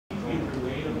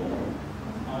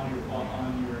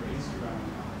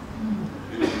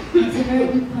That's a very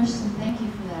good question. Thank you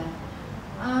for that.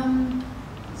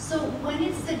 So when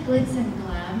it's the glitz and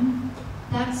glam,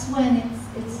 that's when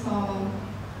it's all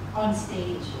on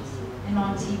stage and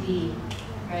on TV,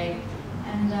 right?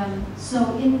 And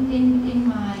so in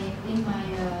my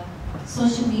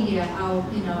social media, I'll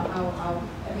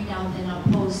every now and then I'll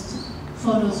post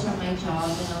photos from my job,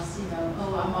 and I'll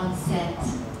oh, I'm on set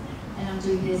and I'm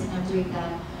doing this and I'm doing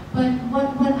that. But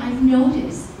what I've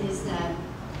noticed is that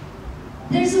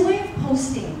there's a way of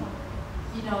posting.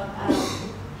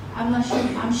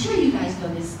 I'm sure you guys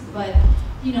know this, but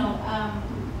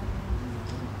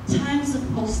times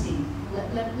of posting.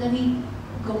 Let me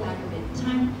go back a bit.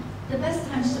 The best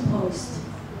times to post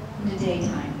in the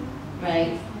daytime,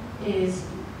 right, is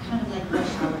kind of like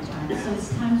rush hour time. So it's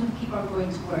times when people are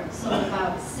going to work. So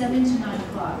about 7 to 9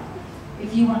 o'clock,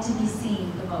 if you want to be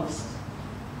seen the most,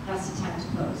 that's the time to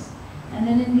post. And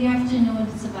then in the afternoon,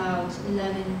 it's about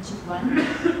 11 to 1.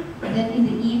 And then in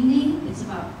the evening, it's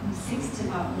about 6 to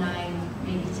about 9,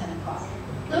 maybe 10 o'clock.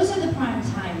 Those are the prime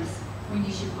times when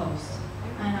you should post.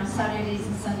 And on Saturdays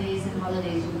and Sundays and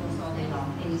holidays, you post all day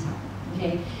long, anytime,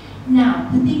 okay? Now,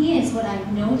 the thing is, what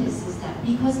I've noticed is that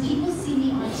because people see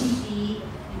me on TV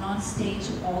and on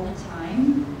stage all the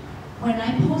time, when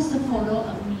I post a photo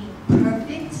of me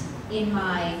perfect in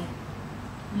my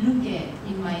Lukkade,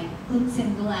 in my glitz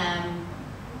and glam,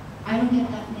 I don't get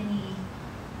that many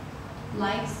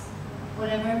likes,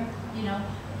 whatever,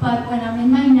 But when I'm in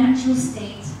my natural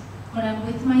state, when I'm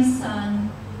with my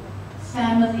son,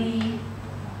 family,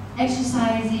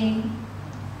 exercising,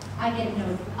 I get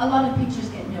noticed. A lot of pictures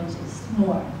get noticed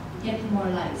get more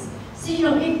likes. So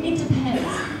it depends.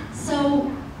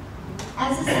 So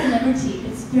as a celebrity,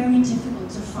 it's very difficult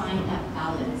to find that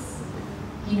balance,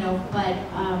 but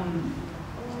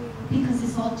because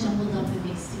it's all jumbled up and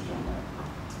mixed together.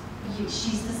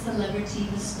 She's the celebrity,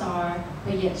 the star,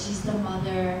 but yet she's the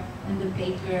mother and the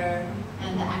baker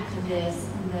and the activist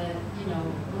and the,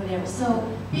 whatever. So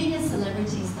being a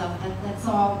celebrity and stuff, that's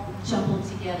all jumbled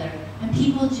together. And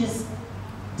people just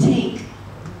feed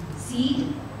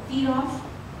off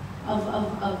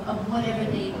of whatever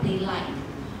they like.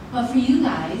 But for you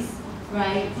guys,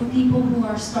 right, for people who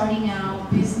are starting out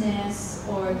business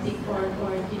or you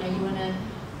want to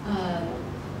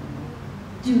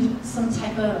do some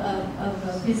type of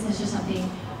a business or something,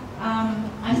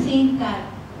 I think that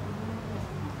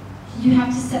you have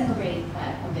to separate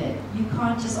that a bit. You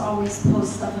can't just always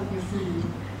post stuff of your food,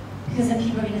 because then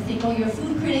people are going to think, oh, you're a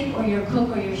food critic or you're a cook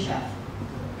or you're a chef,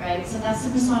 right? So that's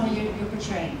the persona you're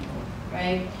portraying,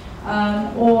 right?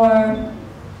 Or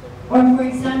for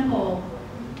example,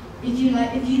 if you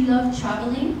love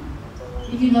traveling,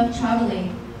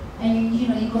 and you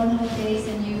go on holidays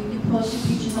and you post your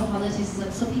pictures of holidays and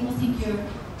stuff, so people think you're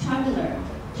traveler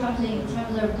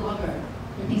blogger,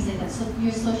 or things like that. So you're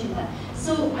associated with that.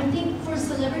 So I think for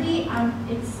celebrity,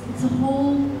 it's a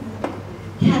whole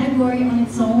category on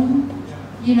its own,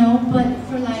 But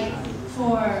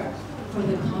for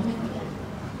the common,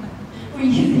 for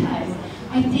you guys,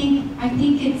 I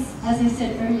think it's, as I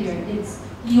said earlier, it's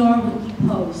you're what you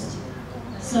post.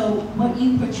 So what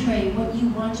you portray, what you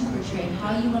want to portray,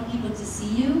 how you want people to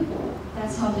see you,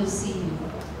 that's how they'll see you.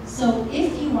 So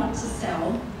if you want to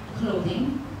sell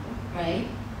clothing, right?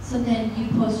 So then you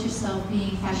post yourself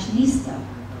being fashionista,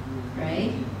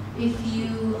 right? If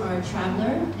you are a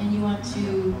traveler and you want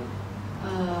to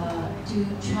do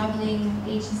traveling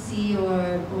agency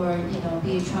or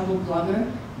be a travel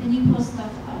blogger, then you post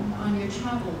stuff on your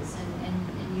travels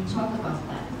and you talk about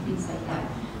that and things like that.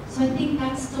 So I think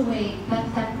that's the way,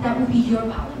 that would be your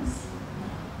balance.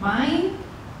 Mine,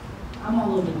 I'm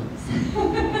all over the place.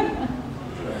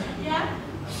 Yeah?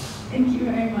 Thank you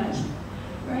very much.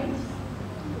 Right?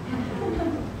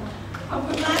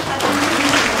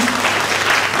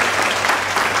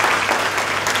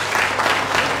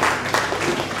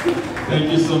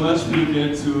 Thank you so much,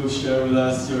 Lukkade, to share with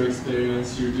us your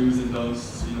experience, your do's and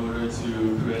don'ts in order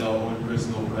to create our own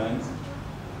personal brand.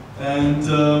 And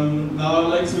now I'd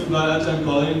like to invite Ajahn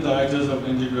Colin, Directors of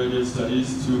Integrated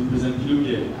Studies, to present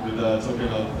Lukkade with a token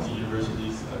of the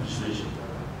university's appreciation.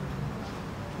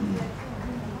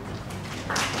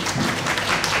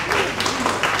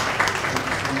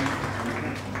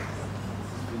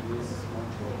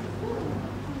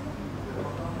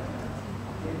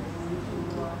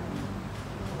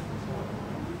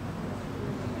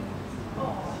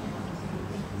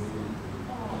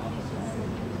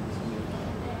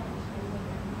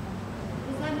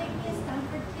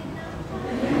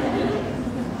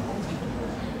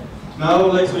 Now I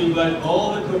would like to invite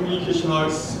all the communication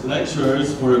arts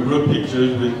lecturers for a group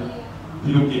picture with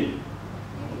Lukkade.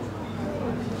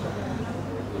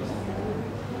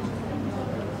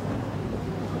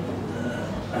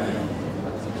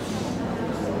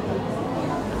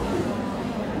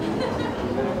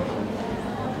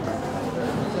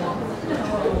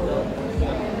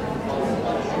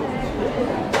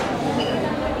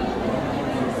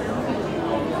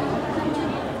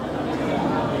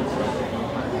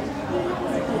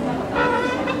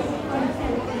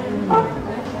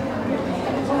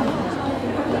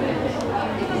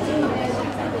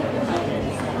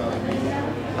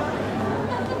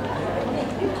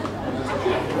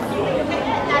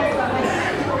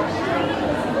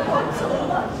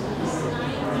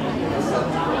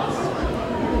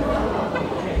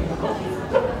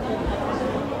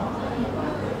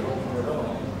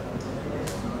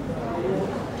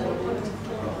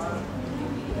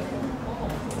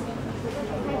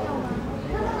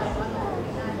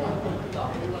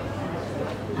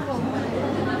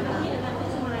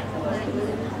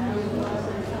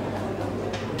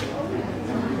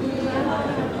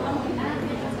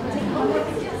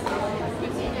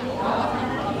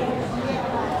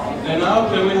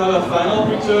 a final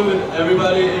picture with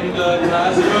everybody in the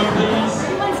classroom, please.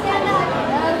 Everyone stand up.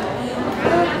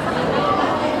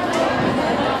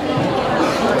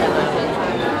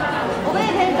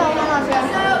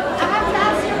 So, I have to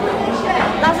ask your permission.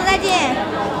 老师再见。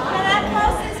 Can I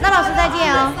post this 那老师再见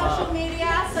哦。 on social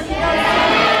media so you know?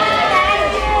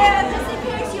 Thank you. Just in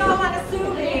case you all want to sue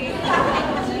me. Come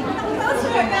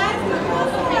closer, guys. Come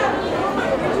closer.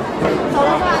 手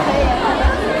的话可以，手的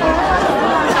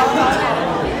话手的话。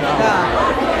对啊。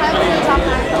还有这个招牌。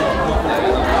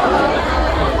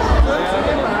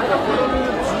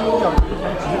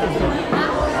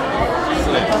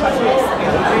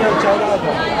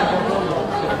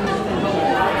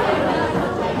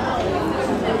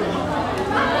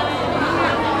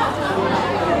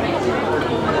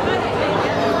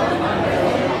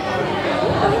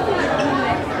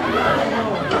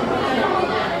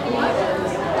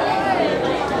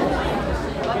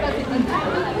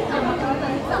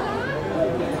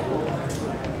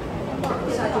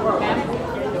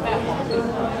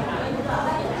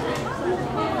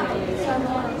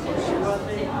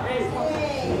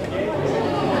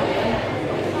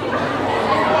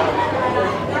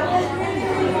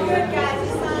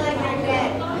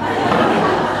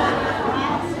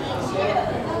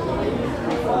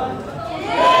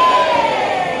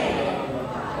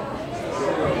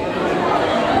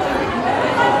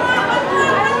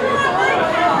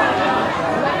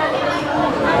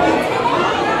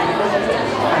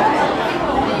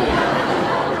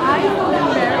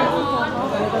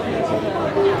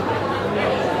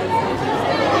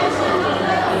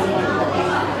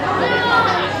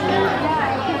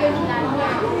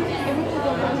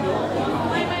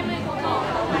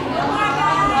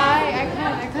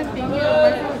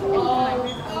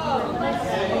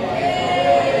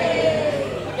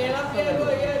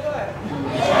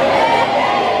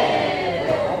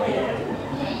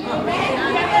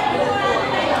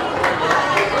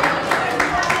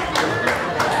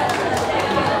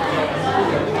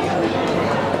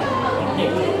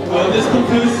Well, this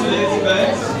concludes today's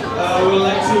event. We would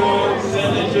like to say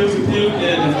thank you to Pil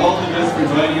and all the guests for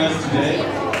joining us today.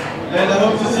 And I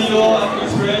hope to see you all at the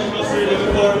Inspirational Street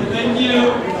Liverpool. Thank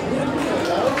you!